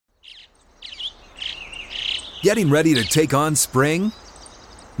Getting ready to take on spring?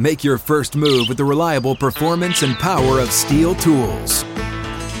 Make your first move with the reliable performance and power of Steel tools.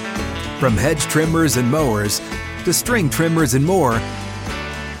 From hedge trimmers and mowers to string trimmers and more,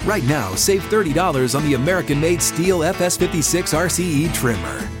 right now save $30 on the American-made Steel FS56 RCE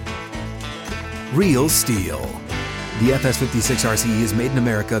trimmer. Real Steel. The FS56 RCE is made in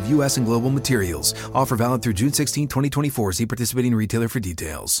America of U.S. and global materials. Offer valid through June 16, 2024. See participating retailer for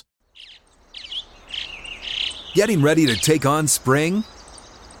details. Getting ready to take on spring?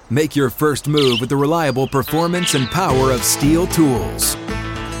 Make your first move with the reliable performance and power of Steel tools.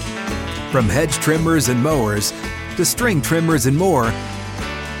 From hedge trimmers and mowers to string trimmers and more,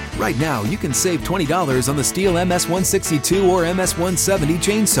 right now you can save $20 on the Steel MS-162 or MS-170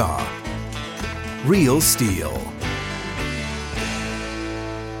 chainsaw. Real Steel.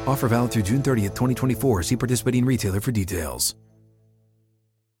 Offer valid through June 30th, 2024. See participating retailer for details.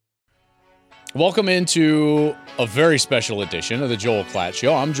 Welcome into a very special edition of the Joel Klatt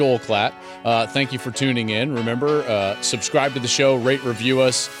Show. I'm Joel Klatt. Thank you for tuning in. Remember, subscribe to the show, rate, review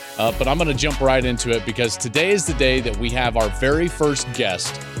us. But I'm going to jump right into it because today is the day that we have our very first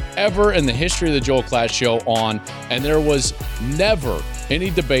guest ever in the history of the Joel Klatt Show on, and there was never any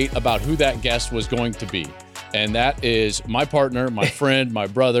debate about who that guest was going to be. And that is my partner, my friend, my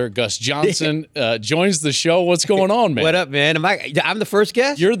brother, Gus Johnson, joins the show. What's going on, man? What up, man? I'm the first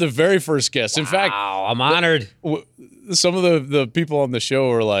guest? You're the very first guest. In fact, I'm honored. Some of the people on the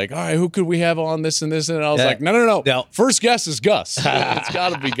show are like, all right, who could we have on this and this? And I was like, no. First guest is Gus. It's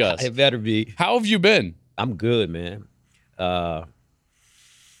got to be Gus. It better be. How have you been? I'm good, man.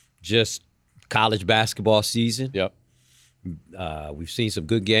 Just college basketball season. Yep. We've seen some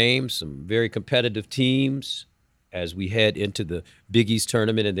good games, some very competitive teams as we head into the Big East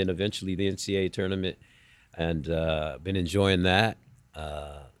tournament and then eventually the NCAA tournament. And been enjoying that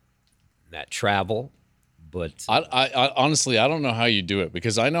travel. But I honestly, I don't know how you do it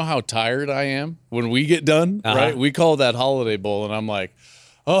because I know how tired I am when we get done, right? We call that Holiday Bowl, and I'm like,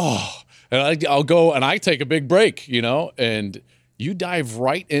 oh, and I'll go and I take a big break, and you dive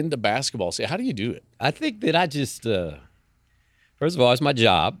right into basketball. See, how do you do it? I think that I just first of all, it's my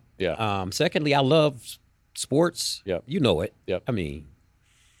job. Yeah. Secondly, I love sports. Yep. You know it. Yep. I mean,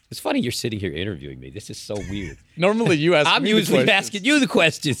 it's funny you're sitting here interviewing me. This is so weird. Normally you ask I'm me usually the asking you the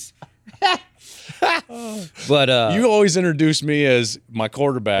questions. But you always introduce me as my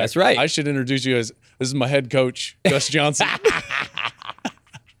quarterback. That's right. I should introduce you as this is my head coach, Gus Johnson.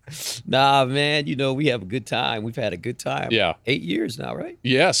 Nah, man, we have a good time. We've had a good time. Yeah. 8 years now, right?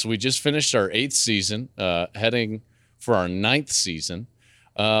 Yes, we just finished our 8th season, heading for our 9th season.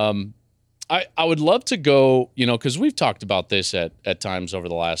 I would love to go, because we've talked about this at times over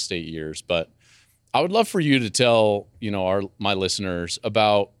the last 8 years, but I would love for you to tell, my listeners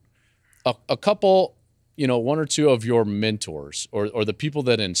about a couple, one or two of your mentors or the people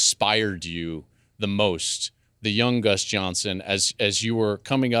that inspired you the most, the young Gus Johnson, as you were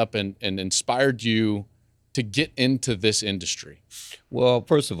coming up and inspired you to get into this industry. Well,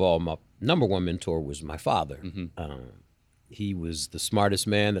 first of all, my number one mentor was my father. Mm-hmm. He was the smartest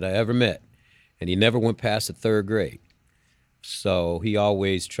man that I ever met, and he never went past the 3rd grade. So he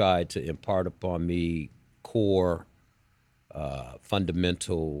always tried to impart upon me core,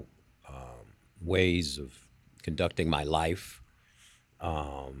 fundamental ways of conducting my life.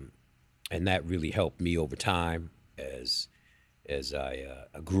 And that really helped me over time as I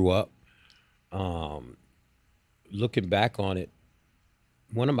grew up. Looking back on it,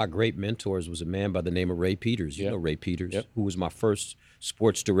 one of my great mentors was a man by the name of Ray Peters. You know Ray Peters, who was my first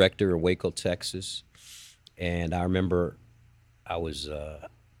sports director in Waco, Texas. And I remember I was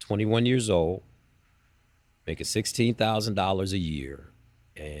 21 years old, making $16,000 a year,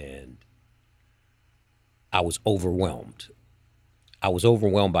 and I was overwhelmed. I was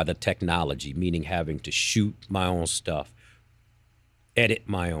overwhelmed by the technology, meaning having to shoot my own stuff, edit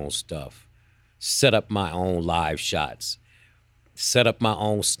my own stuff, set up my own live shots, set up my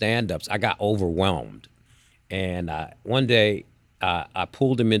own stand-ups. I got overwhelmed. And one day I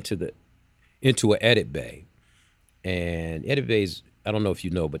pulled him into an edit bay. And edit bays, I don't know if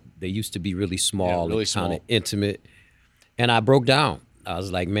you know, but they used to be really small, really and kind of small. intimate. And I broke down. I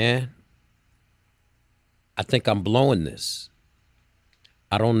was like, man, I think I'm blowing this.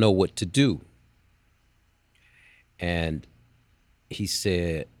 I don't know what to do. And he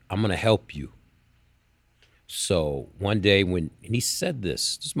said, I'm going to help you. So one day and he said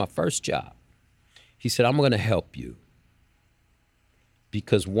this is my first job. He said, I'm going to help you.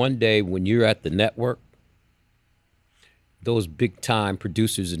 Because one day when you're at the network, those big time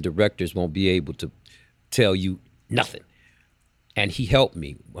producers and directors won't be able to tell you nothing. And he helped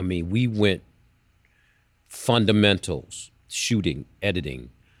me. I mean, we went fundamentals, shooting, editing,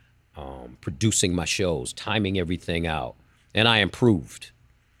 producing my shows, timing everything out. And I improved.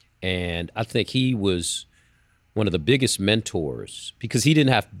 And I think he was one of the biggest mentors because he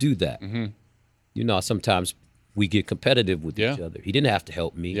didn't have to do that. Mm-hmm. You know, sometimes we get competitive with each other. He didn't have to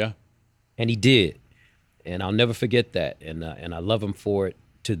help me. Yeah. And he did. And I'll never forget that. And I love him for it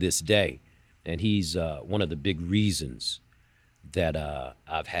to this day. And he's one of the big reasons that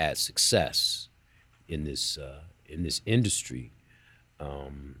I've had success in this industry.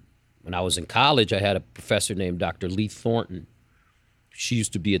 When I was in college, I had a professor named Dr. Lee Thornton. She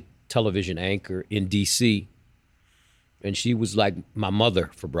used to be a television anchor in D.C., and she was like my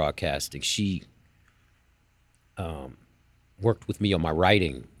mother for broadcasting. She worked with me on my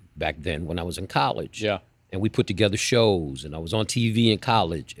writing back then when I was in college. Yeah. And we put together shows, and I was on TV in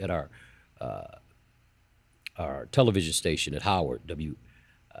college at our television station at Howard.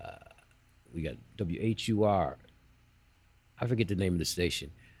 We got WHUR. I forget the name of the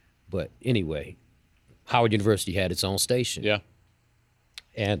station. But anyway, Howard University had its own station. Yeah.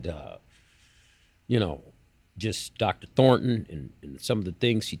 And, just Dr. Thornton and some of the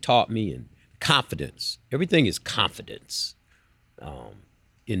things he taught me, and confidence. Everything is confidence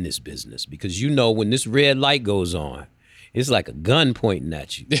in this business, because when this red light goes on, it's like a gun pointing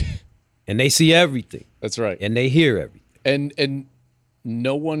at you. And they see everything. That's right. And they hear everything. And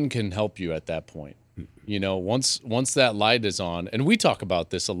no one can help you at that point. You know, once that light is on, and we talk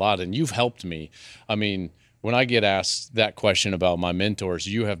about this a lot, and you've helped me. I mean, when I get asked that question about my mentors,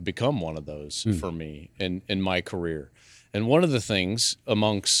 you have become one of those for me in my career. And one of the things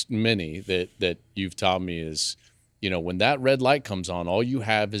amongst many that you've taught me is, when that red light comes on, all you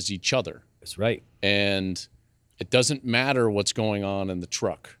have is each other. That's right. And it doesn't matter what's going on in the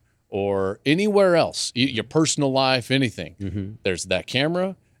truck or anywhere else, your personal life, anything. Mm-hmm. There's that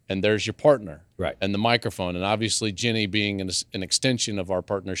camera, and there's your partner, right, and the microphone, and obviously Jenny being an extension of our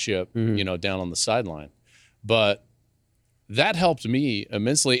partnership, down on the sideline. But that helped me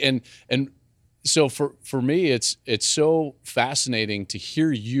immensely, and so for me, it's so fascinating to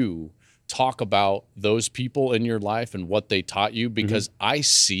hear you talk about those people in your life and what they taught you, because I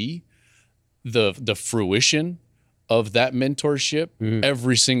see the fruition of that mentorship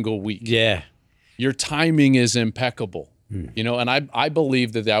every single week. Yeah, your timing is impeccable. And I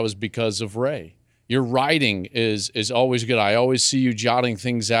believe that was because of Ray. Your writing is always good. I always see you jotting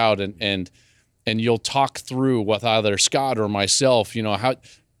things out, and you'll talk through with either Scott or myself,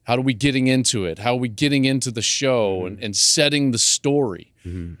 how are we getting into it? How are we getting into the show and setting the story?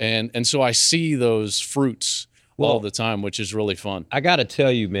 And so I see those fruits all the time, which is really fun. I got to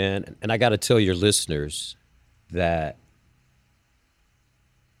tell you, man, and I got to tell your listeners that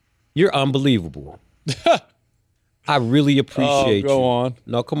you're unbelievable. I really appreciate you. Go on.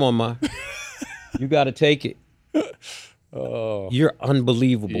 No, come on, Ma. You got to take it. You're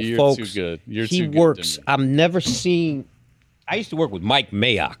unbelievable, You're folks. Too good. You're he too good. Works. I've never seen. I used to work with Mike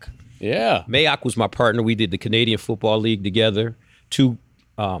Mayock. Yeah. Mayock was my partner. We did the Canadian Football League together. 2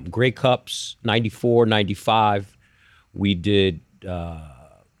 Grey Cups, 94, 95. We did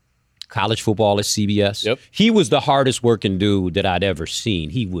college football at CBS. Yep. He was the hardest working dude that I'd ever seen.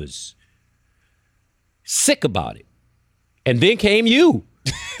 He was sick about it. And then came you.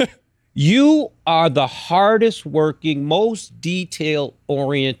 You are the hardest working, most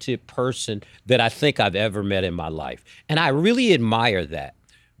detail-oriented person that I think I've ever met in my life. And I really admire that,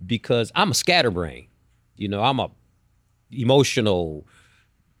 because I'm a scatterbrain. I'm a emotional,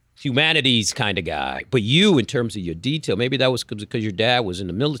 humanities kind of guy. But you, in terms of your detail, maybe that was because your dad was in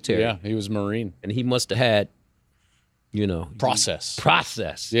the military. Yeah, he was Marine. And he must have had,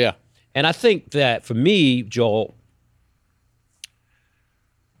 Process. Yeah. And I think that for me, Joel,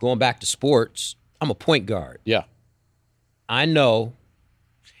 going back to sports, I'm a point guard. Yeah. I know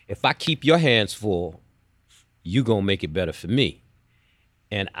if I keep your hands full, you're going to make it better for me.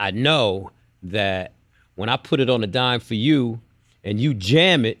 And I know that when I put it on a dime for you and you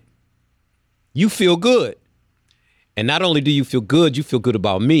jam it, you feel good. And not only do you feel good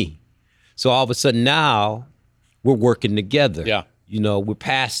about me. So all of a sudden now we're working together. Yeah. We're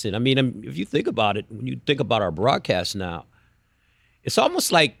past it. I mean, if you think about it, when you think about our broadcast now, it's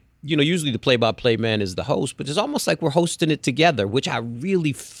almost like, usually the play-by-play man is the host, but it's almost like we're hosting it together, which I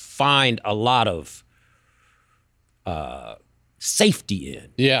really find a lot of safety in.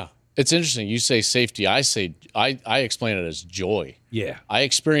 Yeah. It's interesting. You say safety. I explain it as joy. Yeah. I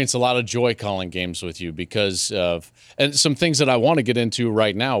experience a lot of joy calling games with you because of, and some things that I want to get into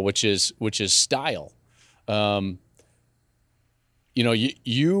right now, which is style.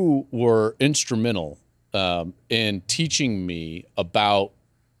 You were instrumental in teaching me about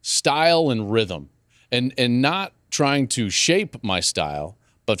style and rhythm. and not trying to shape my style,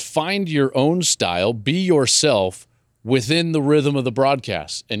 but find your own style, be yourself within the rhythm of the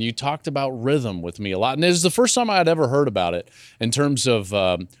broadcast. And you talked about rhythm with me a lot. And it was the first time I had ever heard about it in terms of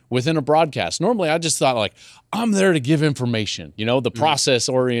within a broadcast. Normally, I just thought like, I'm there to give information, the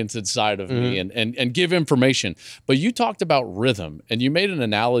process-oriented side of me and give information. But you talked about rhythm, and you made an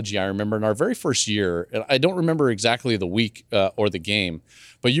analogy, I remember, in our very first year. I don't remember exactly the week or the game,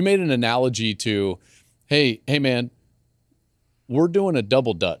 but you made an analogy to, hey, man, we're doing a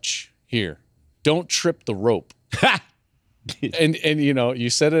double dutch here. Don't trip the rope. and you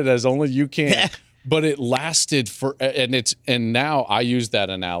said it as only you can, but it lasted for, and now I use that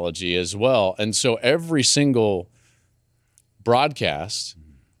analogy as well. And so every single broadcast,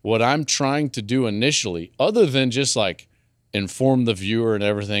 what I'm trying to do initially, other than just like inform the viewer and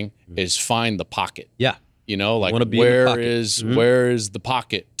everything, is find the pocket. Yeah. Like where is the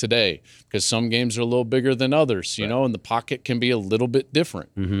pocket today? Because some games are a little bigger than others, and the pocket can be a little bit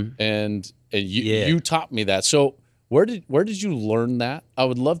different. And you taught me that. So where did you learn that? I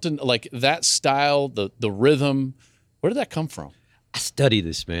would love to, like, that style, the rhythm. Where did that come from? I study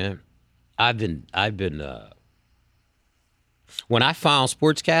this, man. I've been when I found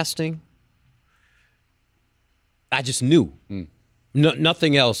sportscasting, I just knew.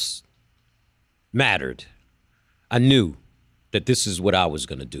 Nothing else mattered. I knew that this is what I was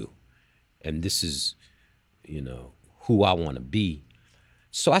going to do, and this is, who I want to be.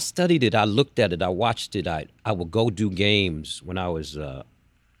 So I studied it. I looked at it. I watched it. I would go do games when I was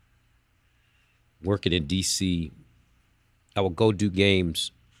working in D.C. I would go do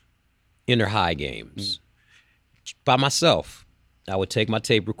games, inter-high games, by myself. I would take my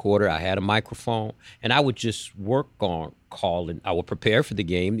tape recorder. I had a microphone, and I would just work on calling. I would prepare for the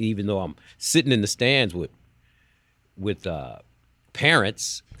game, even though I'm sitting in the stands with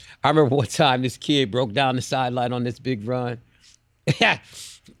parents. I remember one time this kid broke down the sideline on this big run.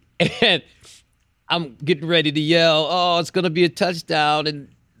 And I'm getting ready to yell, oh, it's going to be a touchdown. And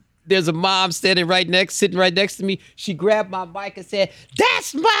there's a mom sitting right next to me. She grabbed my mic and said,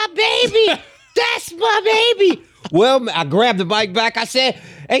 "That's my baby. That's my baby." Well, I grabbed the mic back. I said,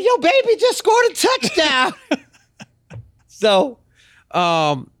 "Hey, your baby just scored a touchdown." So,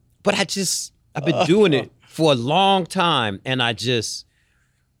 but I've been doing it for a long time, and I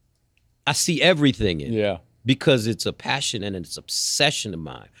see everything in it. Yeah. Because it's a passion and it's an obsession of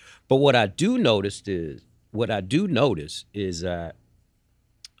mine. But what I do notice is that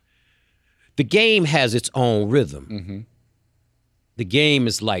the game has its own rhythm. The game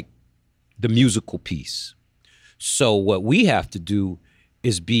is like the musical piece. So what we have to do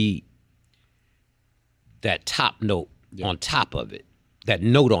is be that top note on top of it, that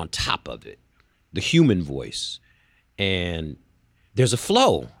note on top of it, the human voice. And there's a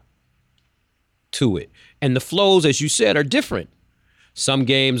flow to it. And the flows, as you said, are different. Some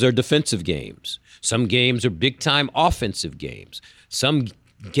games are defensive games. Some games are big-time offensive games. Some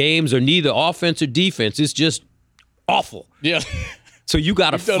games are neither offense or defense. It's just awful. Yeah. So you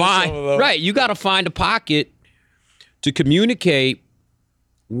got to find a pocket to communicate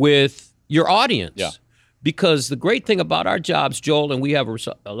with your audience. Yeah. Because the great thing about our jobs, Joel, and we have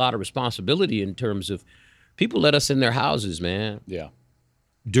a lot of responsibility in terms of people let us in their houses, man. Yeah.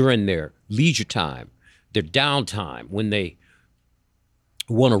 During their leisure time, their downtime, when they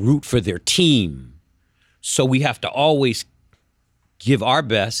want to root for their team. So we have to always give our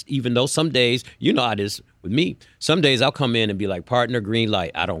best, even though some days, you know how it is with me, some days I'll come in and be like, "Partner, green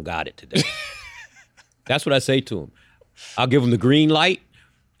light, I don't got it today." That's what I say to him. I'll give him the green light.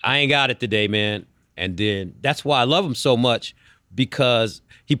 "I ain't got it today, man." And then that's why I love him so much, because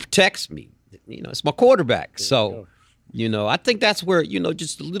he protects me. It's my quarterback. So, I think that's where,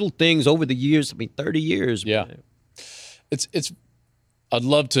 just the little things over the years, 30 years. Yeah. Man. I'd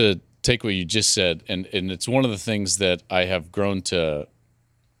love to take what you just said, and it's one of the things that I have grown to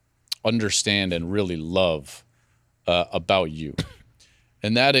understand and really love about you.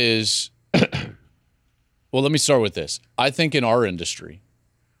 And that is, well, let me start with this. I think in our industry,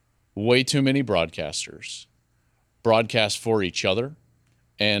 way too many broadcasters broadcast for each other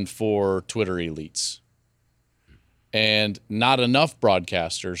and for Twitter elites. And not enough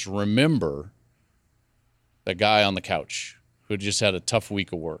broadcasters remember the guy on the couch who just had a tough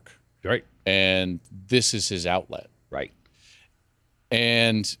week of work. Right. And this is his outlet. Right.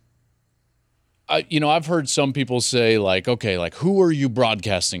 And I've heard some people say, like, okay, like, who are you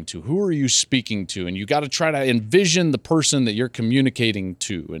broadcasting to? Who are you speaking to? And you got to try to envision the person that you're communicating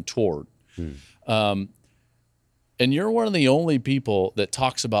to and toward. And you're one of the only people that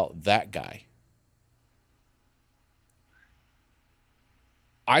talks about that guy.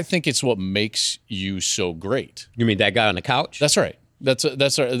 I think it's what makes you so great. You mean that guy on the couch? That's right. That's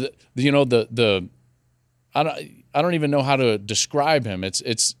right. You know, the I don't even know how to describe him.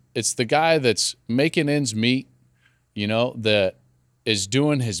 It's the guy that's making ends meet, you know, that is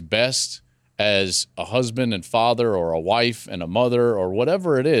doing his best as a husband and father or a wife and a mother or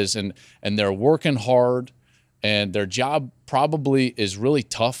whatever it is, and they're working hard, and their job probably is really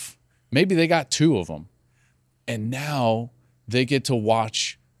tough. Maybe they got 2 of them, and now they get to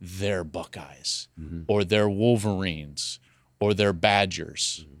watch their Buckeyes or their Wolverines or their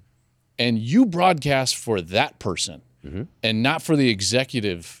Badgers. And you broadcast for that person and not for the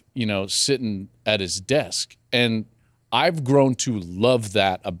executive, you know, sitting at his desk. And I've grown to love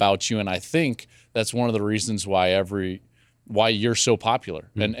that about you, and I think that's one of the reasons why you're so popular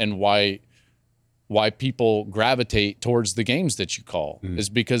and why people gravitate towards the games that you call is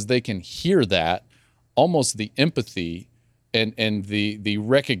because they can hear that, almost the empathy and the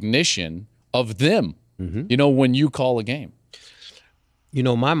recognition of them, you know, when you call a game. You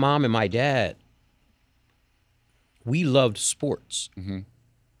know, my mom and my dad, we loved sports.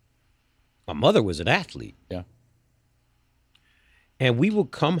 My mother was an athlete. Yeah. And we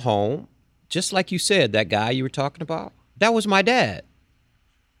would come home, just like you said, that guy you were talking about, that was my dad.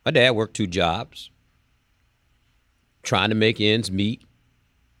 My dad worked 2 jobs, trying to make ends meet.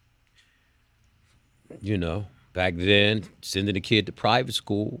 You know, back then, sending a kid to private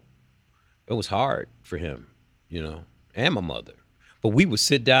school, it was hard for him, you know, and my mother. But we would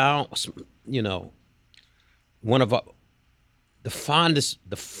sit down, you know, one of the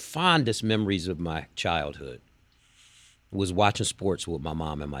fondest memories of my childhood was watching sports with my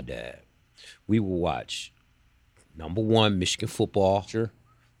mom and my dad. We would watch, number 1, Michigan football. Sure.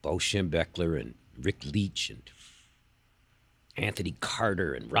 Bo Schembechler and Rick Leach and Anthony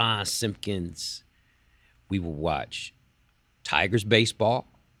Carter and Ron Simpkins. We would watch Tigers baseball.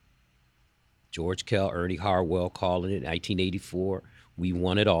 George Kell, Ernie Harwell calling it, 1984. We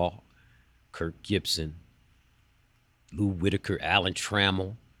won it all. Kirk Gibson, Lou Whitaker, Alan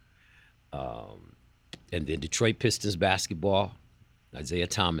Trammell, and then Detroit Pistons basketball, Isaiah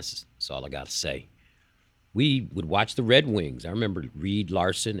Thomas. That's all I got to say. We would watch the Red Wings. I remember Reed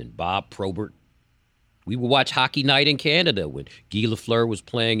Larson and Bob Probert. We would watch Hockey Night in Canada when Guy Lafleur was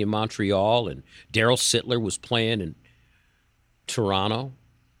playing in Montreal and Darryl Sittler was playing in Toronto.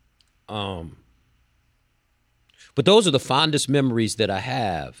 But those are the fondest memories that I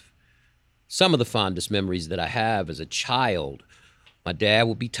have. Some of the fondest memories that I have as a child. My dad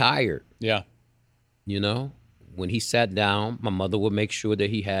would be tired. Yeah. You know, when he sat down, my mother would make sure that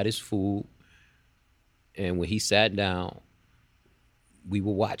he had his food. And when he sat down, we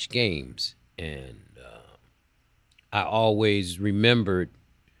would watch games. And I always remembered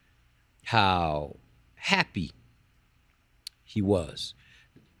how happy he was.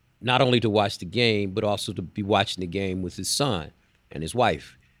 Not only to watch the game, but also to be watching the game with his son and his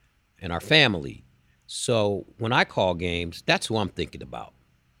wife and our family. So when I call games, that's who I'm thinking about.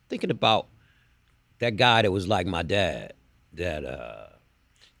 Thinking about that guy that was like my dad, that,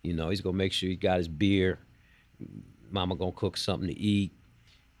 you know, he's going to make sure he got his beer. Mama going to cook something to eat.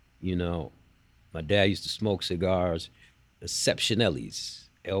 You know, my dad used to smoke cigars, Exceptionales,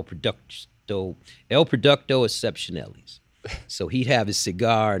 El Producto Exceptionales. So he'd have his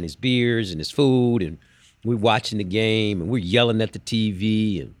cigar and his beers and his food, and we're watching the game, and we're yelling at the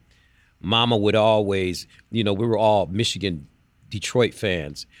TV, and Mama would always, you know, we were all Michigan, Detroit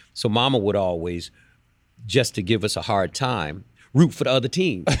fans, so Mama would always, just to give us a hard time, root for the other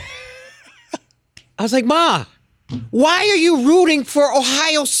team. I was like, Ma, why are you rooting for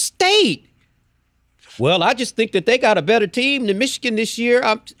Ohio State? Well, I just think that they got a better team than Michigan this year.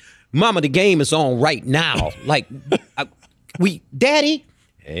 Mama, the game is on right now. Like, Daddy,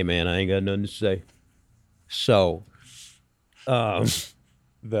 hey, man, I ain't got nothing to say. So,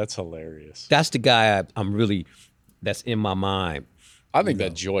 that's hilarious. That's the guy that's in my mind. I think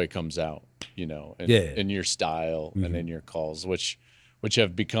that joy comes out, you know, in your style and in your calls, which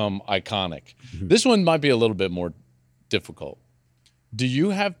have become iconic. This one might be a little bit more difficult. Do you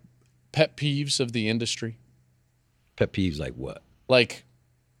have pet peeves of the industry? Pet peeves like what? Like,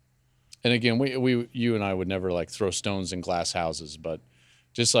 and again, you and I would never like throw stones in glass houses, but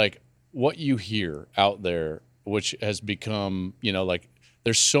just like what you hear out there, which has become, you know, like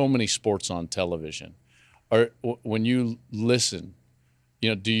there's so many sports on television. Or when you listen, you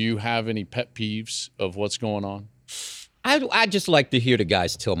know, do you have any pet peeves of what's going on? I just like to hear the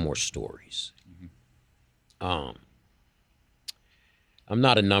guys tell more stories. I'm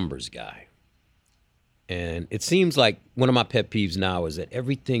not a numbers guy. And it seems like one of my pet peeves now is that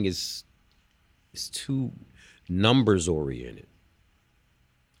everything is too numbers oriented.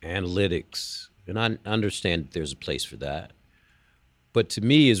 analytics, and I understand that there's a place for that. But to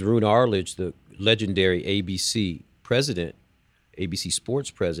me, as Roone Arledge, the legendary ABC president, ABC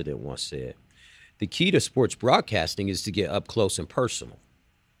Sports president once said, the key to sports broadcasting is to get up close and personal.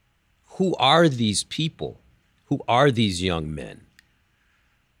 Who are these people? Who are these young men?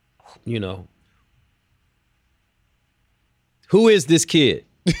 You know, who is this kid?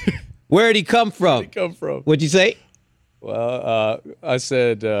 Where did he come from? What'd you say? Well, I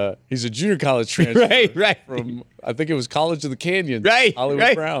said he's a junior college transfer. Right. From, I think it was College of the Canyons. Right.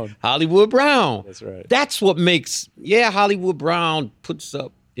 Hollywood Brown. Hollywood Brown. That's right. That's what makes, Hollywood Brown puts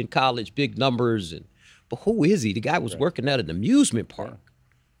up in college big numbers. But who is he? The guy was working at an amusement park.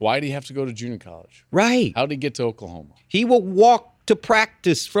 Why did he have to go to junior college? Right. How did he get to Oklahoma? He would walk to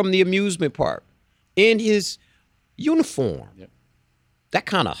practice from the amusement park in his uniform. Yep. That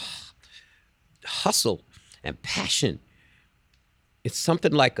kind of hustle and passion. It's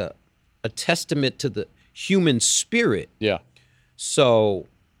something like a testament to the human spirit. Yeah. So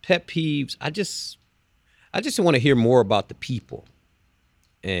pet peeves, I just want to hear more about the people.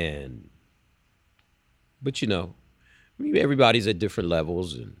 But everybody's at different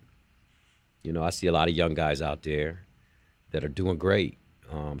levels, and I see a lot of young guys out there that are doing great,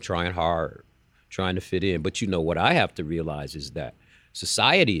 trying hard, trying to fit in. But what I have to realize is that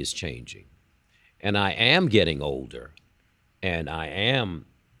society is changing, and I am getting older, and I am,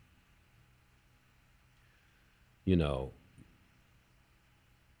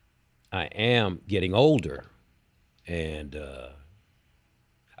 getting older, and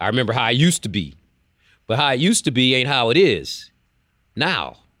I remember how I used to be. But how it used to be ain't how it is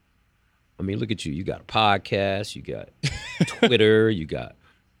now. I mean, look at you. You got a podcast, you got Twitter, you got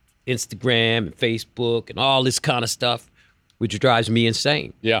Instagram and Facebook and all this kind of stuff, which drives me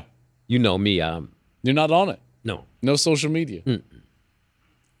insane. Yeah. You know me. You're not on it. No. No social media. Mm-mm.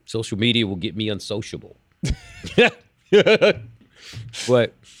 Social media will get me unsociable.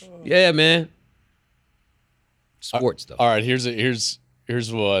 But, yeah, man. Sports, though. All right, here's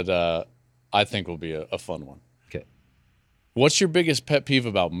what I think will be a fun one. Okay. What's your biggest pet peeve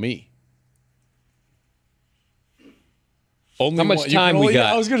about me? Only How much time we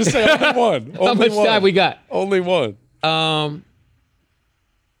got? I was going to say only one. How much time we got? Only one.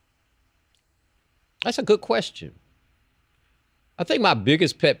 That's a good question. I think my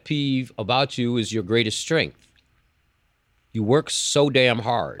biggest pet peeve about you is your greatest strength. You work so damn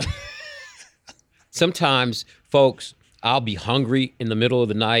hard. Sometimes, folks, I'll be hungry in the middle of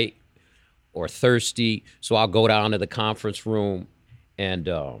the night or thirsty, so I'll go down to the conference room and,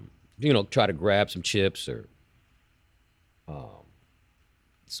 try to grab some chips or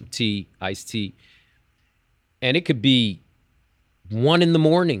some tea, iced tea. And it could be 1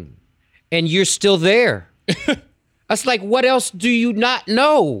 a.m, and you're still there. That's like, what else do you not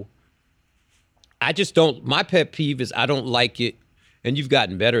know? I just don't, my pet peeve is I don't like it, and you've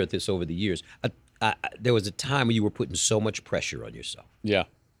gotten better at this over the years. There was a time when you were putting so much pressure on yourself. Yeah.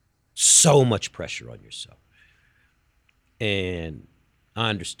 So much pressure on yourself. And I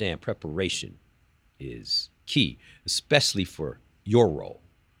understand preparation is key, especially for your role.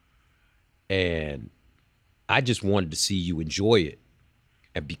 And I just wanted to see you enjoy it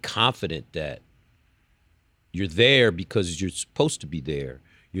and be confident that you're there because you're supposed to be there.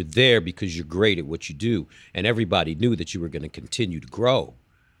 You're there because you're great at what you do. And everybody knew that you were going to continue to grow,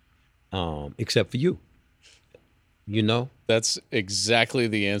 except for you. That's exactly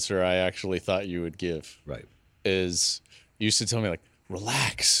the answer I actually thought you would give. Right. Is you used to tell me, like,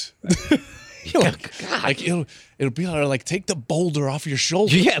 relax. God. It'll be like, take the boulder off your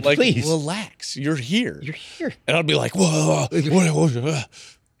shoulder. Yeah, like, please. Relax. You're here. You're here. And I'd be like, whoa.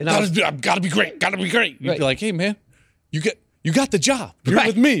 I've got to be great. Got to be great. You'd be like, hey, man, you got the job. You're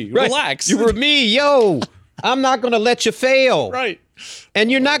with me. Right. Relax. You're with me. Yo, I'm not going to let you fail. Right.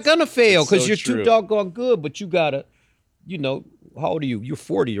 And you're not going to fail because you're true. too doggone good, but you got to, how old are you? You're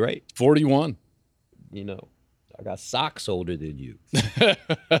 40, right? 41. I got socks older than you.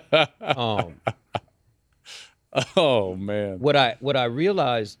 Oh, man. What I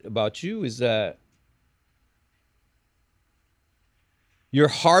realized about you is that you're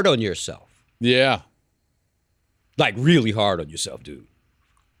hard on yourself. Yeah. Like really hard on yourself, dude.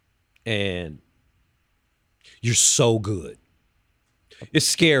 And you're so good. It's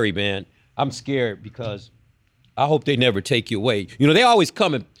scary, man. I'm scared because I hope they never take you away. They always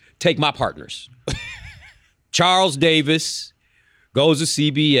come and take my partners. Charles Davis goes to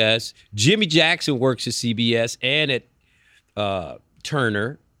CBS. Jimmy Jackson works at CBS and at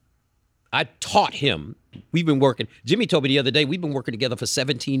Turner. I taught him. We've been working. Jimmy told me the other day, we've been working together for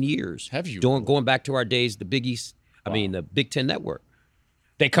 17 years. Have you? Going back to our days, the Big East, the Big Ten Network.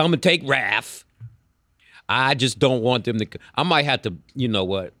 They come and take Raph. I just don't want them to. I might have to, you know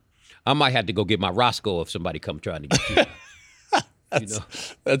what? I might have to go get my Roscoe if somebody come trying to get you.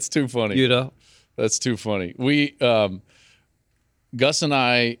 That's too funny. You know? That's too funny. We, Gus and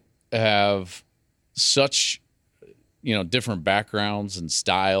I have such, different backgrounds and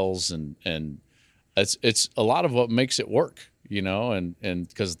styles, and it's a lot of what makes it work, and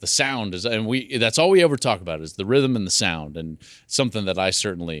because the sound is, and that's all we ever talk about is the rhythm and the sound, and something that I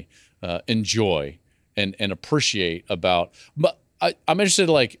certainly enjoy and appreciate about. But I'm interested,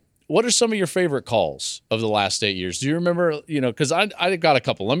 like, what are some of your favorite calls of the last 8 years? Do you remember, because I got a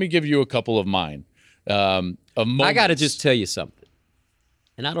couple. Let me give you a couple of mine. I got to just tell you something,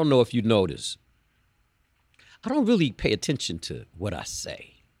 and I don't know if you notice. I don't really pay attention to what I say.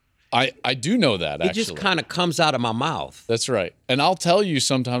 I do know that, actually. It just kind of comes out of my mouth. That's right. And I'll tell you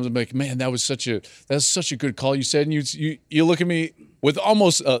sometimes, I'm like, man, that's such a good call you said. And you look at me with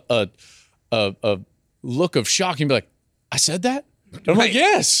almost a look of shock and be like, I said that? And I'm like,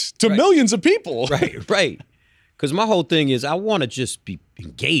 yes, to millions of people. Right. Because my whole thing is I want to just be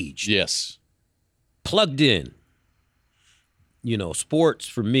engaged. Yes. Plugged in. Sports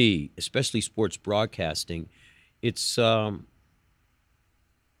for me, especially sports broadcasting, it's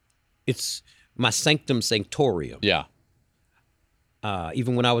my sanctum sanctorium. Yeah.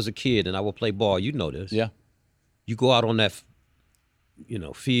 Even when I was a kid and I would play ball, you know this. Yeah. You go out on that,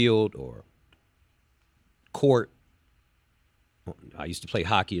 field or court. I used to play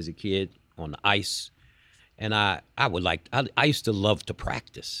hockey as a kid on the ice, and I used to love to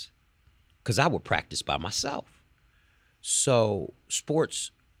practice because I would practice by myself. So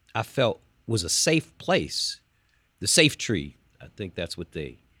sports, I felt, was a safe place, the safe tree. I think that's what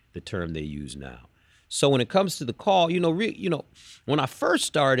the term they use now. So when it comes to the call, when I first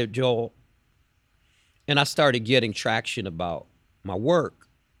started, Joel, and I started getting traction about my work,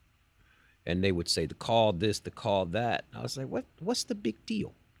 and they would say the call this, the call that. I was like, what's the big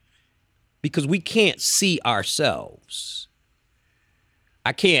deal? Because we can't see ourselves.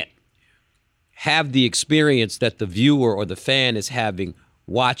 I can't have the experience that the viewer or the fan is having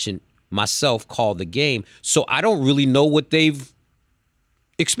watching myself call the game. So I don't really know what they've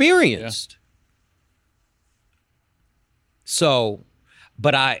experienced. Yeah. So,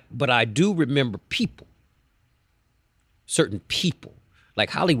 but I do remember people, certain people, like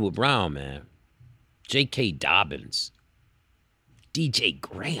Hollywood Brown, man, J.K. Dobbins, DJ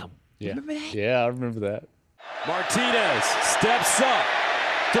Graham. Yeah. Remember that? Yeah, I remember that. Martinez steps up,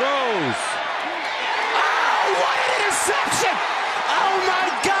 throws. Oh, what an interception! Oh my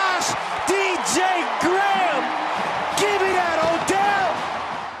gosh, DJ Graham! Give me that, Odell!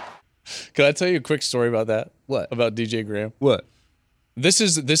 Can I tell you a quick story about that? What? About DJ Graham? What? This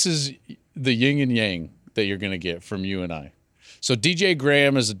is the yin and yang that you're going to get from you and I. So DJ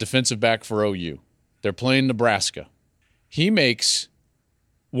Graham is a defensive back for OU. They're playing Nebraska. He makes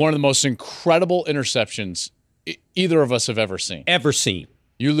one of the most incredible interceptions either of us have ever seen.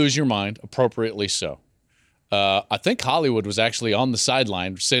 You lose your mind, appropriately so. I think Hollywood was actually on the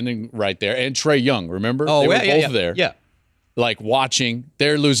sideline, sitting right there, and Trey Young, remember? Oh, they were both there. Yeah. Like watching,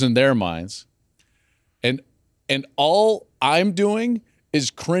 they're losing their minds. And all I'm doing is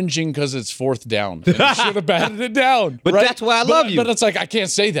cringing because it's fourth down. And I should have batted it down. But right? that's why I love you. But it's like, I can't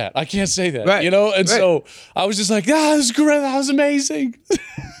say that. Right. And so I was just like, that was great. That was amazing.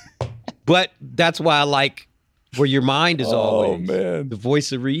 But that's why I like where your mind is always. Oh, man. The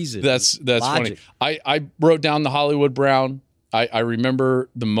voice of reason. That's Logic. funny. I wrote down the Hollywood Brown. I remember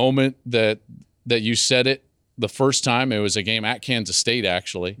the moment that you said it the first time. It was a game at Kansas State,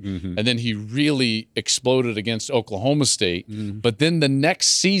 actually. Mm-hmm. And then he really exploded against Oklahoma State. Mm-hmm. But then the next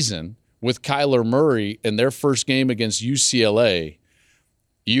season with Kyler Murray in their first game against UCLA,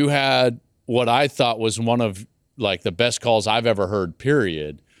 you had what I thought was one of like the best calls I've ever heard,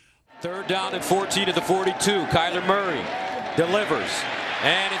 period. 3rd down and 14 at the 42. Kyler Murray delivers,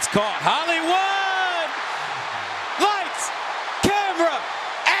 and it's caught. Hollywood! Lights, camera,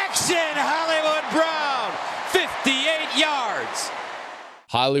 action! Hollywood Brown, 58 yards.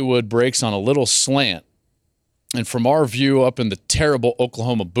 Hollywood breaks on a little slant. And from our view up in the terrible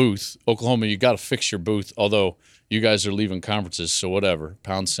Oklahoma booth, Oklahoma, you got to fix your booth, although you guys are leaving conferences, so whatever,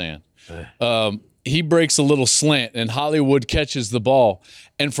 pound sand. He breaks a little slant, and Hollywood catches the ball.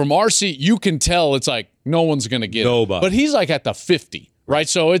 And from our seat, you can tell it's like no one's going to get it. But he's like at the 50, right?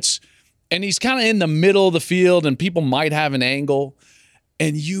 So and he's kind of in the middle of the field, and people might have an angle.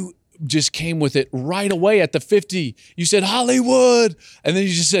 And you just came with it right away at the 50. You said, Hollywood. And then you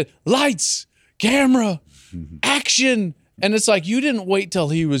just said, lights, camera, action. And it's like, you didn't wait till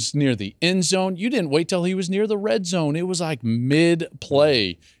he was near the end zone. You didn't wait till he was near the red zone. It was like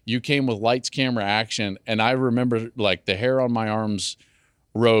mid-play. You came with lights, camera, action. And I remember like the hair on my arms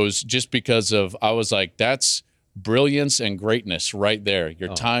rose just because of, I was like, that's brilliance and greatness right there.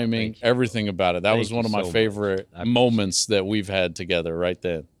 Your timing, everything about it. That was one of my favorite moments that we've had together right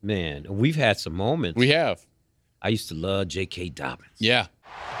then. Man, we've had some moments. We have. I used to love J.K. Dobbins. Yeah.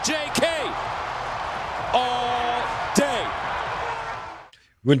 J.K. all day.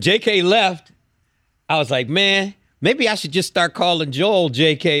 When J.K. left, I was like, man, maybe I should just start calling Joel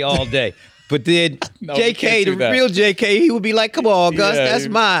J.K. all day. But then No, J.K., the real J.K., he would be like, come on, Gus, that's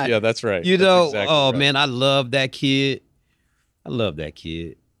mine. Yeah, that's right. You That's know, exactly right. man, I love that kid. I love that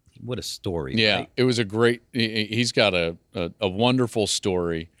kid. What a story. Yeah, right? it was a great. He's got a wonderful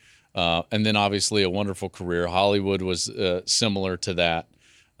story, and then obviously a wonderful career. Hollywood was similar to that.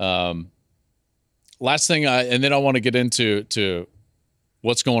 Last thing, and then I want to get into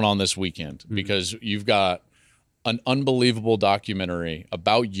what's going on this weekend because you've got an unbelievable documentary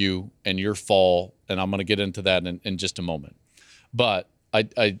about you and your fall, and I'm going to get into that in just a moment. But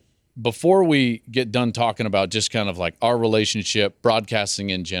I before we get done talking about just kind of like our relationship, broadcasting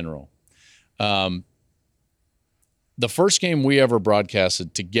in general, the first game we ever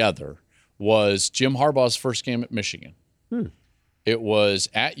broadcasted together was Jim Harbaugh's first game at Michigan. It was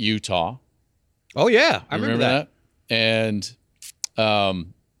at Utah. Oh, yeah. I You remember that. And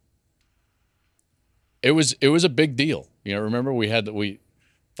it was a big deal. You know, remember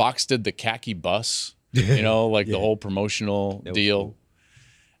Fox did the khaki bus, you know, like the whole promotional deal. Cool.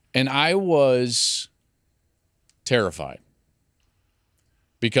 And I was terrified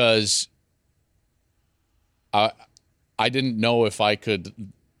because I didn't know if I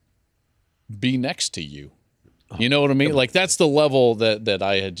could be next to you. You know what I mean? Like that's the level that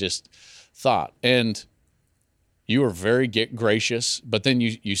I had just thought. And you were very gracious, but then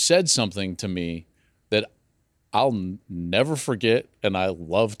you said something to me that I'll never forget, and I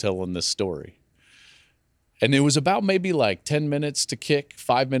love telling this story. And it was about maybe like 10 minutes to kick,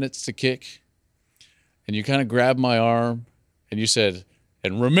 5 minutes to kick. And you kind of grabbed my arm and you said,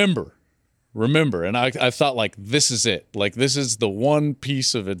 and remember. And I thought like, this is it. Like, this is the one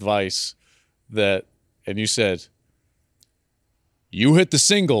piece of advice and you said, you hit the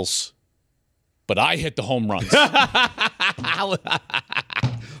singles, but I hit the home runs.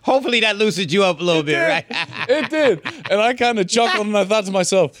 Hopefully that loosened you up a little bit, right? It did. And I kind of chuckled and I thought to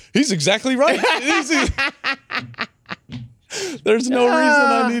myself, he's exactly right. There's no reason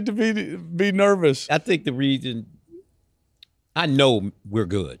I need to be nervous. I think the reason, I know we're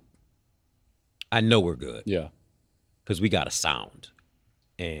good. Yeah. Because we got a sound.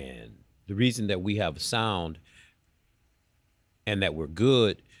 And the reason that we have a sound and that we're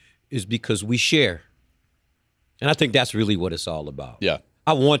good is because we share. And I think that's really what it's all about. Yeah.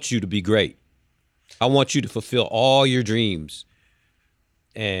 I want you to be great. I want you to fulfill all your dreams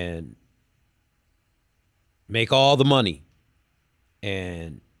and make all the money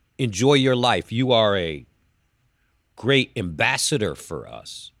and enjoy your life. You are a great ambassador for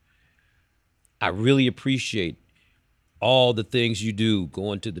us. I really appreciate all the things you do,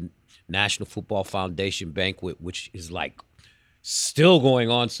 going to the National Football Foundation banquet, which is like still going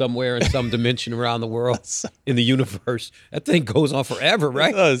on somewhere in some dimension around the world, in the universe. That thing goes on forever,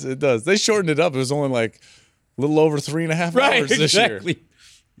 right? It does. They shortened it up. It was only like a little over 3.5 hours this year.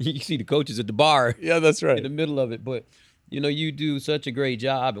 You see the coaches at the bar. Yeah, that's right. In the middle of it. But, you know, you do such a great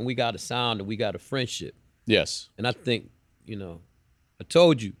job, and we got a sound, and we got a friendship. Yes. And I think, you know, I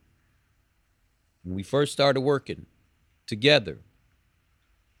told you, when we first started working together,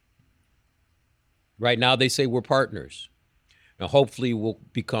 right now they say we're partners. And hopefully we'll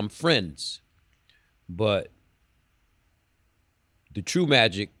become friends. But the true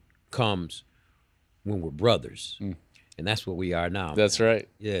magic comes when we're brothers. And that's what we are now. That's right.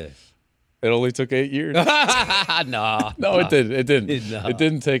 Yeah. It only took 8 years. No, it didn't. It didn't. No. It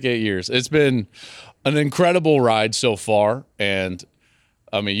didn't take 8 years. It's been an incredible ride so far. And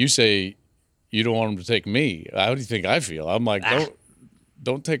I mean, you say you don't want him to take me. How do you think I feel? I'm like,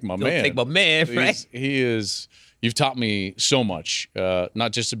 don't take my man. Don't take my man, right? He is. You've taught me so much,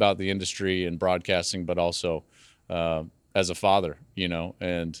 not just about the industry and broadcasting, but also as a father, you know,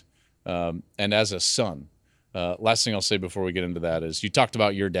 and as a son. Last thing I'll say before we get into that is you talked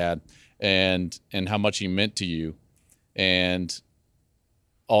about your dad and how much he meant to you and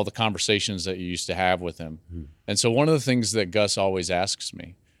all the conversations that you used to have with him. And so one of the things that Gus always asks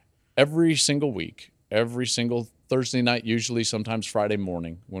me every single week, every single Thursday night, usually sometimes Friday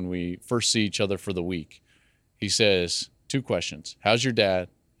morning when we first see each other for the week, he says 2 questions. How's your dad?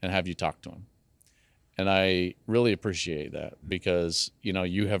 And have you talked to him? And I really appreciate that because,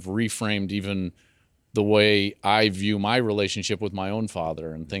 you have reframed even the way I view my relationship with my own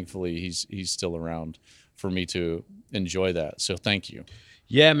father. And thankfully he's still around for me to enjoy that. So thank you.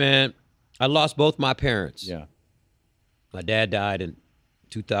 Yeah, man. I lost both my parents. Yeah. My dad died in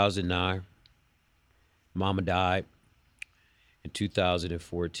 2009. Mama died in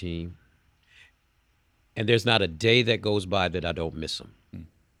 2014. And there's not a day that goes by that I don't miss them.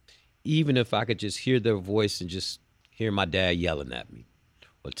 Even if I could just hear their voice and just hear my dad yelling at me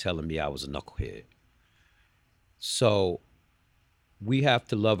or telling me I was a knucklehead. So we have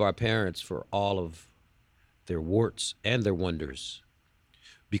to love our parents for all of their warts and their wonders.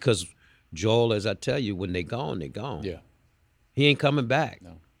 Because, Joel, as I tell you, when they're gone, they're gone. Yeah. He ain't coming back.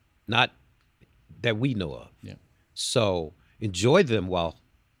 No. Not that we know of. Yeah. So enjoy them while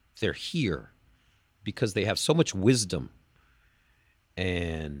they're here because they have so much wisdom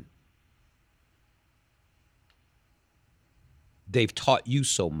and they've taught you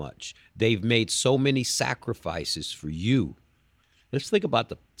so much. They've made so many sacrifices for you. Let's think about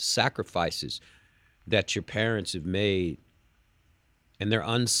the sacrifices that your parents have made, and they're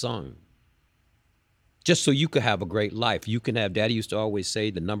unsung. Just so you could have a great life. You can have, Daddy used to always say,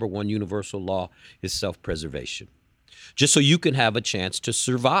 the number one universal law is self-preservation. Just so you can have a chance to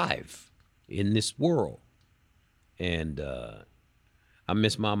survive in this world. And I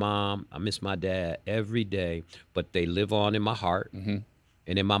miss my mom. I miss my dad every day, but they live on in my heart and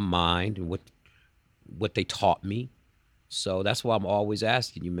in my mind and what they taught me. So that's why I'm always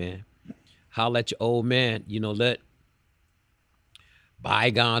asking you, man, holla at your old man, let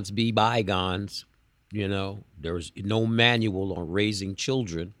bygones be bygones. There's no manual on raising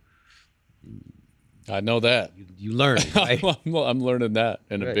children. I know that. You learn it, right? I'm learning that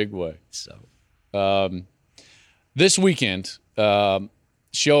in a big way. So this weekend,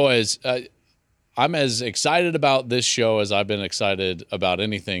 show as I'm as excited about this show as I've been excited about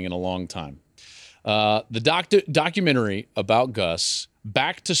anything in a long time. The documentary about Gus,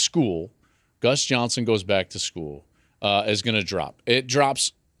 Back to School, Gus Johnson Goes Back to School, is going to drop. It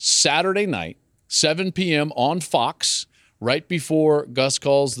drops Saturday night, 7 p.m. on Fox, right before Gus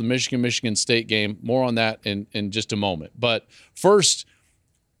calls the Michigan State game. More on that in just a moment. But first,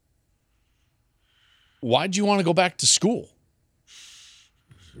 why'd you want to go back to school?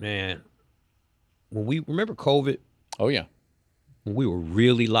 Man, when we remember COVID. Oh, yeah. When we were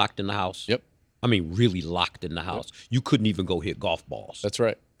really locked in the house. Yep. I mean, really locked in the house. Yep. You couldn't even go hit golf balls. That's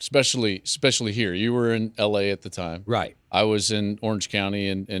right. Especially here. You were in L.A. at the time. Right. I was in Orange County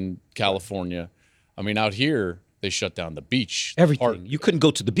in California. I mean, out here, they shut down the beach. Everything. You couldn't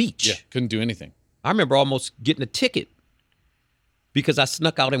go to the beach. Yeah, couldn't do anything. I remember almost getting a ticket because I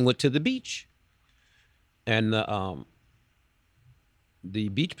snuck out and went to the beach. And the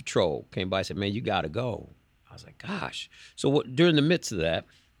beach patrol came by and said, man, you got to go. I was like, gosh. So during the midst of that,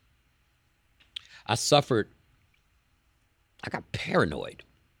 I got paranoid.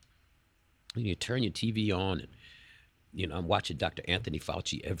 You turn your TV on and, I'm watching Dr. Anthony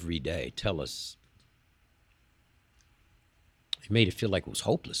Fauci every day tell us. It made it feel like it was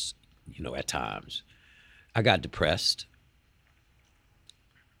hopeless, at times. I got depressed.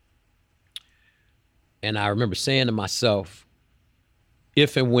 And I remember saying to myself,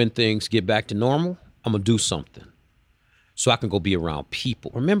 if and when things get back to normal, I'm going to do something so I can go be around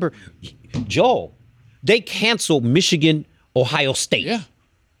people. Remember, Joel, they canceled Michigan, Ohio State. Yeah.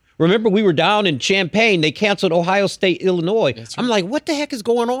 Remember, we were down in Champaign. They canceled Ohio State, Illinois. That's right. I'm like, what the heck is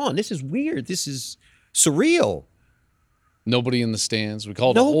going on? This is weird. This is surreal. Nobody in the stands. We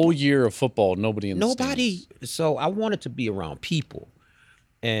called the whole year of football, nobody in the stands. So I wanted to be around people.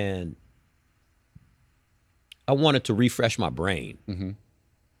 And I wanted to refresh my brain. Mm-hmm.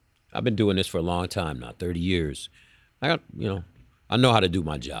 I've been doing this for a long time now, 30 years. I know how to do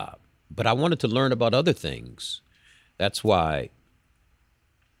my job. But I wanted to learn about other things. That's why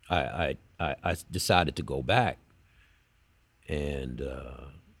I decided to go back and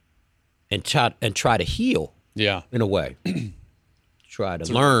try to heal. Yeah. In a way. Try to That's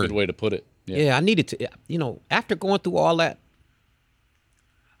learn. A good way to put it. Yeah, I needed to, after going through all that,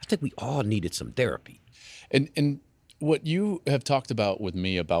 I think we all needed some therapy. And what you have talked about with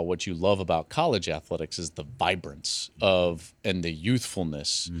me about what you love about college athletics is the vibrance and the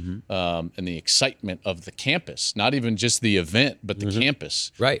youthfulness and the excitement of the campus, not even just the event, but the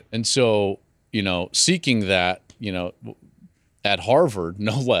campus. Right. And so, seeking that, at Harvard,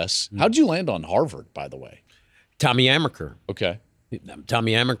 no less. How'd you land on Harvard, by the way? Tommy Amaker. Okay.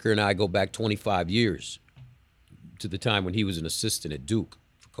 Tommy Amaker and I go back 25 years to the time when he was an assistant at Duke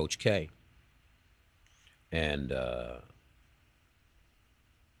for Coach K. And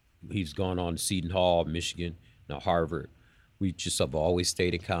He's gone on to Seton Hall, Michigan, now Harvard. We just have always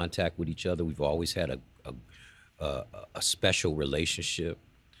stayed in contact with each other. We've always had a special relationship.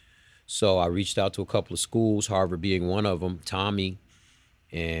 So I reached out to a couple of schools, Harvard being one of them, Tommy,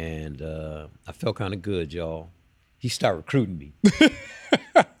 and I felt kind of good, y'all. He started recruiting me.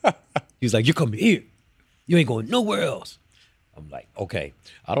 He was like, "You're coming here. You ain't going nowhere else." I'm like, okay,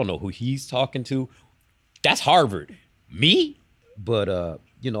 I don't know who he's talking to. That's Harvard. Me? But, I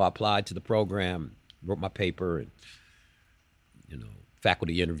applied to the program, wrote my paper, and,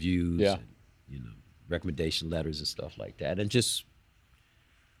 faculty interviews, and, recommendation letters and stuff like that. And just,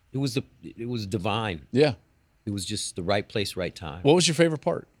 it was divine. Yeah. It was just the right place, right time. What was your favorite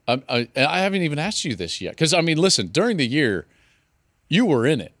part? I haven't even asked you this yet. Because, listen, during the year, you were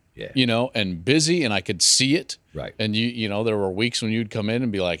in it. Yeah. And busy, and I could see it. Right. And there were weeks when you'd come in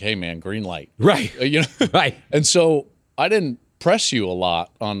and be like, "Hey, man, green light." Right. Right. And so I didn't press you a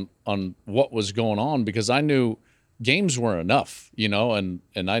lot on what was going on because I knew games were enough, and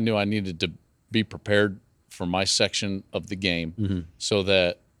I knew I needed to be prepared for my section of the game so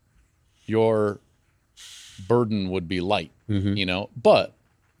that your burden would be light, But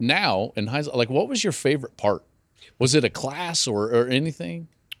now, in hindsight, like, what was your favorite part? Was it a class or anything?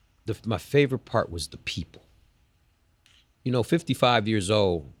 My favorite part was the people. 55 years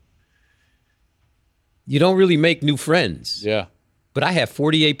old, you don't really make new friends. Yeah. But I have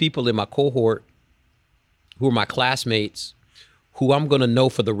 48 people in my cohort who are my classmates, who I'm going to know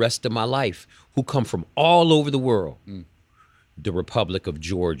for the rest of my life, who come from all over the world. The Republic of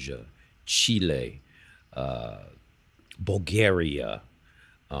Georgia, Chile, Bulgaria,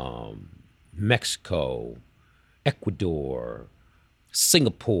 Mexico, Ecuador,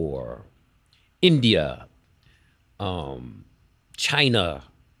 Singapore, India, China.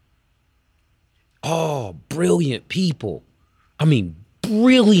 Oh, brilliant people.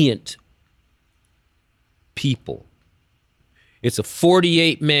 Brilliant people. It's a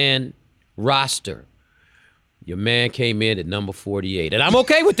 48-man roster. Your man came in at number 48, and I'm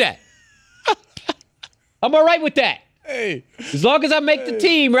okay with that. I'm all right with that. Hey. As long as I make the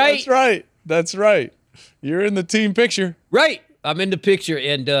team, right? That's right. That's right. You're in the team picture. Right. I'm in the picture,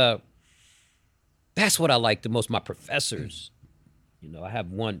 and that's what I like the most, my professors. I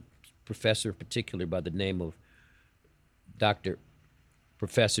have one professor in particular by the name of Dr.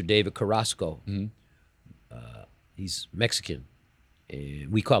 Professor David Carrasco. He's Mexican,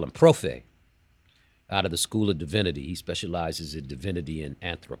 and we call him Profe, out of the School of Divinity. He specializes in divinity and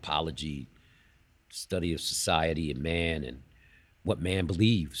anthropology, study of society and man and what man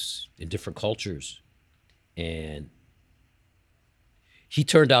believes in different cultures. And he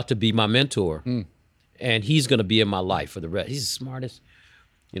turned out to be my mentor, and he's going to be in my life for the rest. He's the smartest.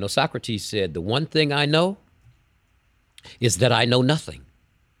 Socrates said, "The one thing I know is that I know nothing."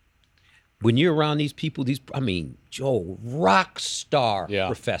 When you're around these people, Joe, rock star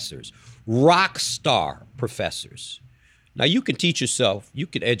professors, rock star professors. Now, you can teach yourself, you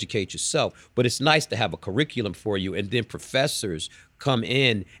can educate yourself, but it's nice to have a curriculum for you, and then professors come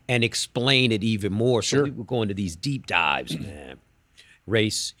in and explain it even more. Sure. So we were going to these deep dives, man.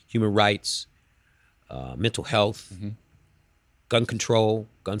 Race, human rights, mental health, gun control,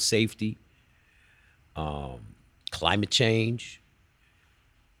 gun safety, climate change.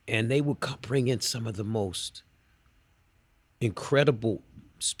 And they would bring in some of the most incredible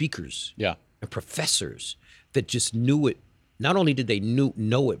speakers and professors that just knew it. Not only did they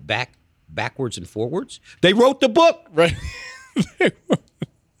know it backwards and forwards, they wrote the book. Right.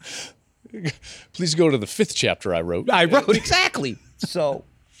 Please go to the 5th chapter I wrote. Exactly. So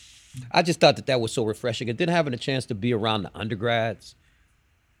I just thought that was so refreshing. And then having a chance to be around the undergrads,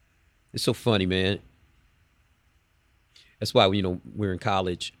 it's so funny, man. That's why, we're in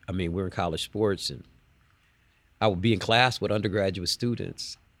college. We're in college sports, and I would be in class with undergraduate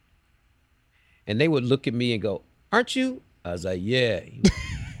students, and they would look at me and go, "Aren't you?" I was like, "Yeah."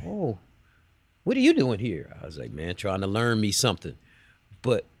 "Oh, what are you doing here?" I was like, "Man, trying to learn me something."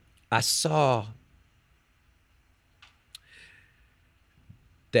 But I saw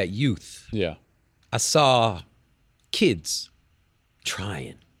that youth. Yeah. I saw kids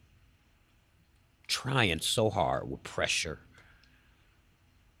trying so hard with pressure,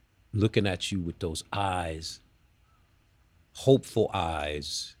 looking at you with those eyes, hopeful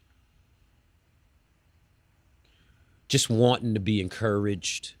eyes, just wanting to be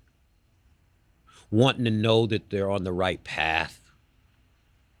encouraged, wanting to know that they're on the right path.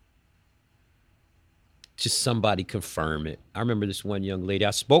 Just somebody confirm it. I remember this one young lady,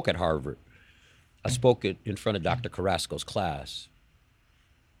 I spoke at Harvard. I spoke in front of Dr. Carrasco's class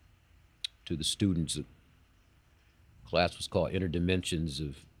to the students. The class was called Inner Dimensions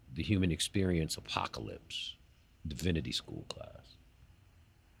of the Human Experience Apocalypse Divinity School class.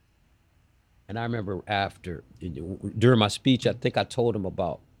 And I remember during my speech, I think I talked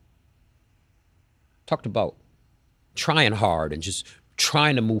about trying hard and just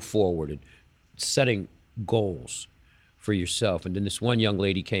trying to move forward and setting goals for yourself. And then this one young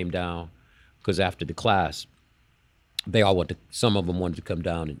lady came down, because after the class, some of them wanted to come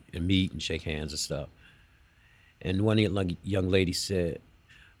down and meet and shake hands and stuff. And one young lady said,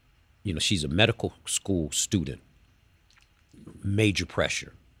 she's a medical school student, major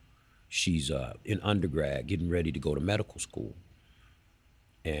pressure. She's in undergrad, getting ready to go to medical school,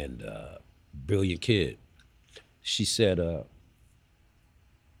 and brilliant kid. She said,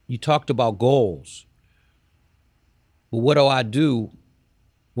 you talked about goals, but what do I do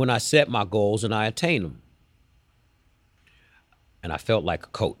when I set my goals and I attain them? And I felt like a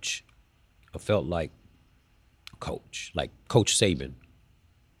coach. I felt like Coach Saban.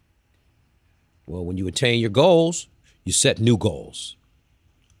 Well, when you attain your goals, you set new goals.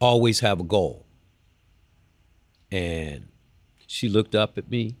 Always have a goal. And she looked up at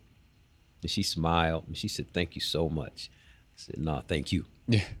me and she smiled and she said, "Thank you so much." I said, "No, thank you."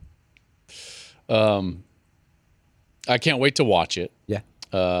 Yeah. I can't wait to watch it. Yeah.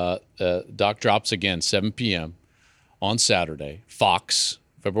 Doc drops again, 7 p.m. on Saturday, Fox,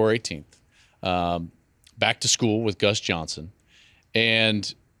 February 18th. Back to School with Gus Johnson.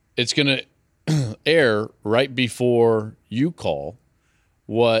 And it's going to air right before you call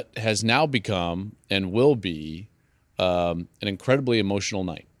what has now become and will be an incredibly emotional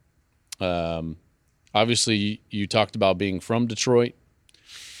night. Obviously, you talked about being from Detroit,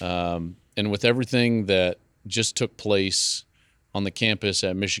 and with everything that just took place on the campus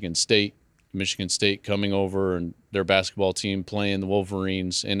at Michigan State coming over and their basketball team playing the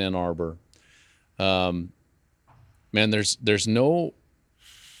Wolverines in Ann Arbor. Man, there's no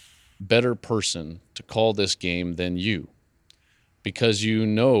better person to call this game than you, because you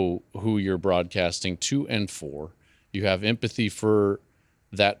know who you're broadcasting to and for. You have empathy for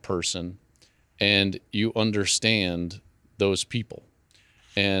that person, and you understand those people.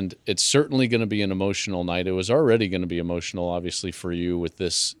 And it's certainly going to be an emotional night. It was already going to be emotional, obviously, for you with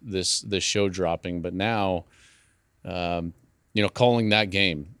this show dropping. But now, calling that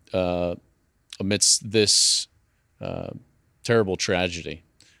game amidst this terrible tragedy.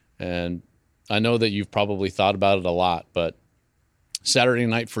 And I know that you've probably thought about it a lot, but Saturday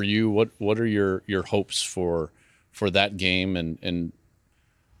night for you, what are your hopes for that game and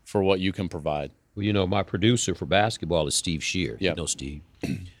for what you can provide? Well, my producer for basketball is Steve Shear. Yep. You know Steve.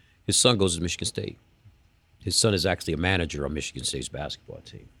 His son goes to Michigan State. His son is actually a manager on Michigan State's basketball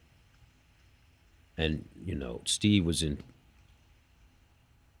team. And, Steve was in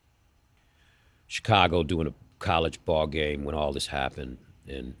Chicago doing a college ball game when all this happened.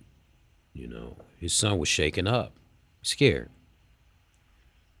 And, his son was shaken up, scared.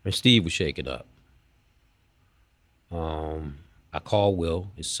 And Steve was shaken up. I called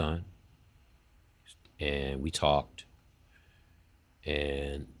Will, his son, and we talked.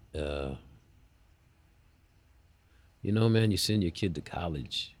 And, man, you send your kid to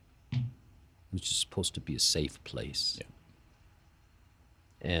college, which is supposed to be a safe place. Yeah.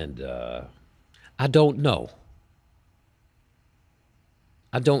 And I don't know.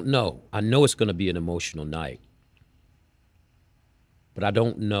 I know it's going to be an emotional night, but I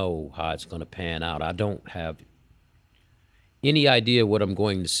don't know how it's going to pan out. I don't have any idea what I'm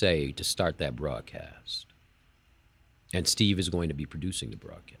going to say to start that broadcast. And Steve is going to be producing the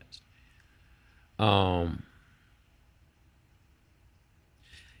broadcast. I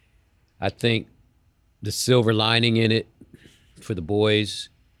think the silver lining in it for the boys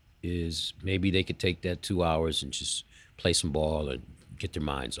is maybe they could take that 2 hours and just play some ball and get their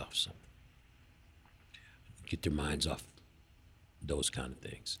minds off something. Get their minds off those kind of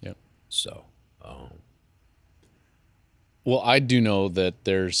things. Yep. So, well, I do know that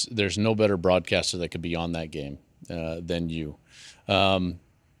there's no better broadcaster that could be on that game than you. Man,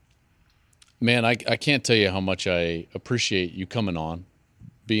 I can't tell you how much I appreciate you coming on,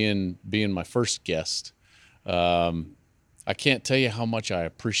 being my first guest. I can't tell you how much I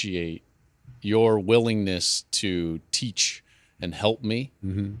appreciate your willingness to teach and help me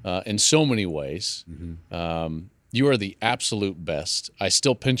in so many ways. Mm-hmm. You are the absolute best. I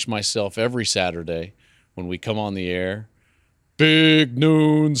still pinch myself every Saturday when we come on the air. Big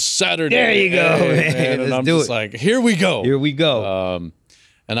Noon Saturday. There you go, man. And I'm just like, here we go. Here we go.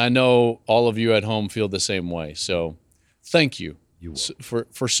 And I know all of you at home feel the same way. So thank you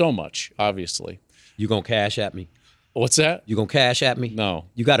for so much, obviously. You gonna cash at me? What's that? You gonna cash at me? No.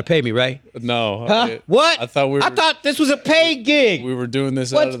 You got to pay me, right? No. Huh? What? I thought this was a paid gig. we were doing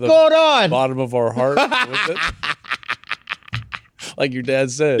this out What's of the going on? bottom of our heart. With it. Like your dad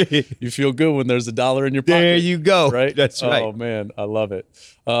said, you feel good when there's $1 in your pocket. There you go. Right? That's right. Oh, man. I love it.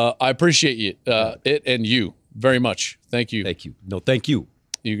 I appreciate you, it and you very much. Thank you. Thank you. No, thank you.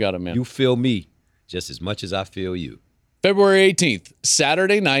 You got it, man. You feel me just as much as I feel you. February 18th,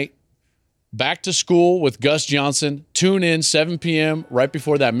 Saturday night, back to school with Gus Johnson. Tune in 7 p.m. right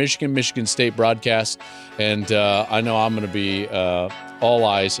before that Michigan State broadcast. And I know I'm going to be all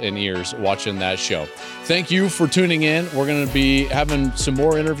eyes and ears watching that show. Thank you for tuning in. We're going to be having some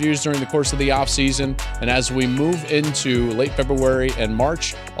more interviews during the course of the offseason. And as we move into late February and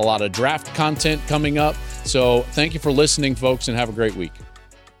March, a lot of draft content coming up. So thank you for listening, folks, and have a great week.